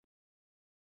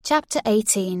Chapter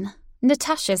 18.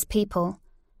 Natasha's People.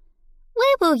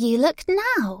 "Where will you look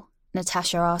now?"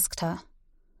 Natasha asked her.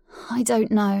 "I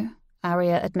don't know,"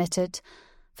 Arya admitted.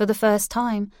 For the first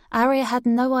time, Arya had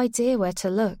no idea where to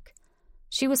look.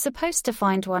 She was supposed to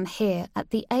find one here at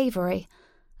the aviary.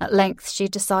 At length she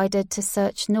decided to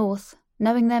search north,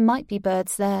 knowing there might be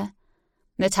birds there.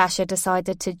 Natasha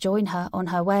decided to join her on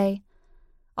her way.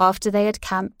 After they had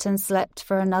camped and slept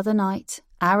for another night,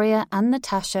 Arya and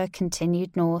Natasha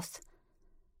continued north.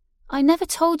 "I never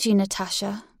told you,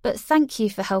 Natasha, but thank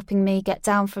you for helping me get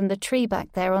down from the tree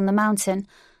back there on the mountain.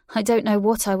 I don't know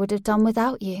what I would have done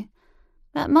without you.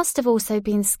 That must have also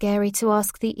been scary to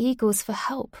ask the eagles for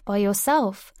help by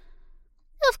yourself."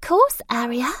 "Of course,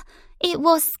 Arya. It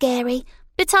was scary,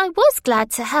 but I was glad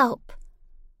to help."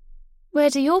 "Where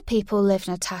do your people live,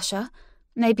 Natasha?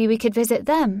 Maybe we could visit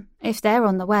them, if they're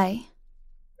on the way."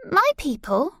 "My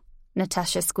people?"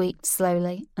 Natasha squeaked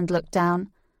slowly and looked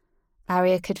down.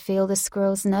 Arya could feel the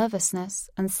squirrel's nervousness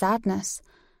and sadness.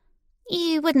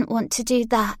 "You wouldn't want to do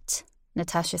that,"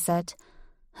 Natasha said.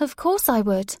 "Of course I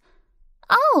would."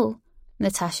 "Oh,"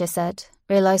 Natasha said,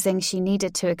 realizing she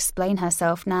needed to explain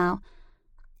herself now.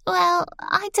 "Well,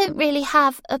 I don't really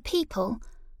have a people."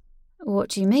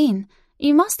 "What do you mean?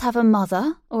 You must have a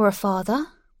mother or a father."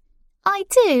 "I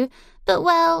do, but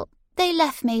well, they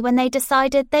left me when they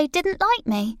decided they didn't like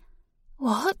me."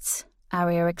 "What?"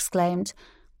 Arya exclaimed.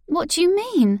 "What do you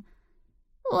mean?"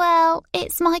 "Well,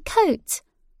 it's my coat."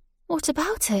 "What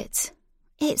about it?"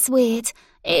 "It's weird.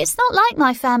 It's not like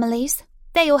my family's.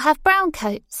 They all have brown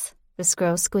coats," the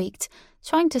squirrel squeaked,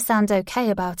 trying to sound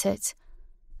okay about it.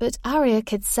 But Arya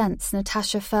could sense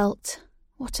Natasha felt.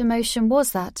 What emotion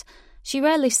was that? She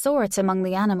rarely saw it among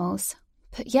the animals.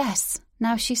 But yes,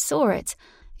 now she saw it.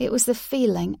 It was the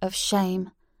feeling of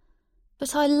shame.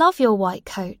 "But I love your white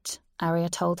coat," Arya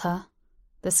told her.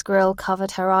 The squirrel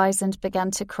covered her eyes and began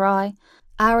to cry.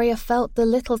 Arya felt the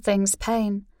little thing's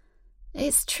pain.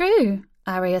 "It's true,"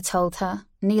 Arya told her,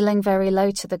 kneeling very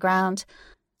low to the ground.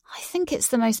 "I think it's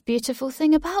the most beautiful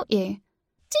thing about you."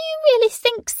 "Do you really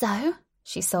think so?"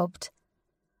 she sobbed.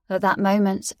 At that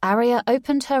moment, Arya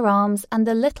opened her arms and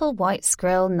the little white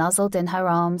squirrel nuzzled in her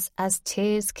arms as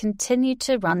tears continued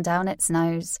to run down its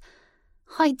nose.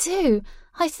 "I do.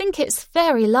 I think it's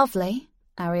very lovely,"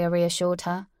 Arya reassured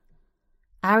her.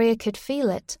 Arya could feel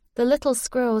it. The little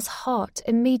squirrel's heart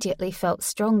immediately felt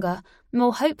stronger,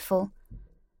 more hopeful.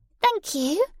 "Thank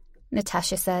you,"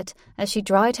 Natasha said as she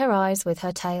dried her eyes with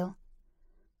her tail.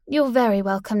 "You're very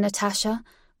welcome, Natasha,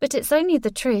 but it's only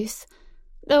the truth.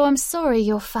 Though I'm sorry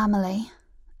your family."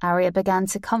 Arya began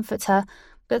to comfort her,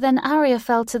 but then Arya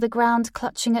fell to the ground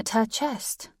clutching at her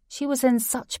chest. She was in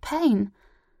such pain.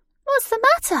 "What's the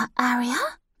matter,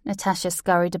 Arya?" Natasha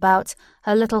scurried about,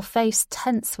 her little face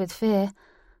tense with fear.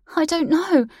 "I don't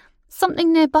know.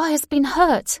 Something nearby has been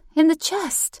hurt, in the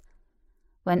chest."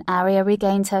 When Arya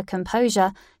regained her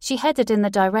composure, she headed in the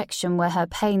direction where her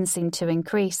pain seemed to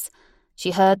increase.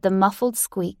 She heard the muffled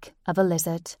squeak of a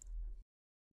lizard.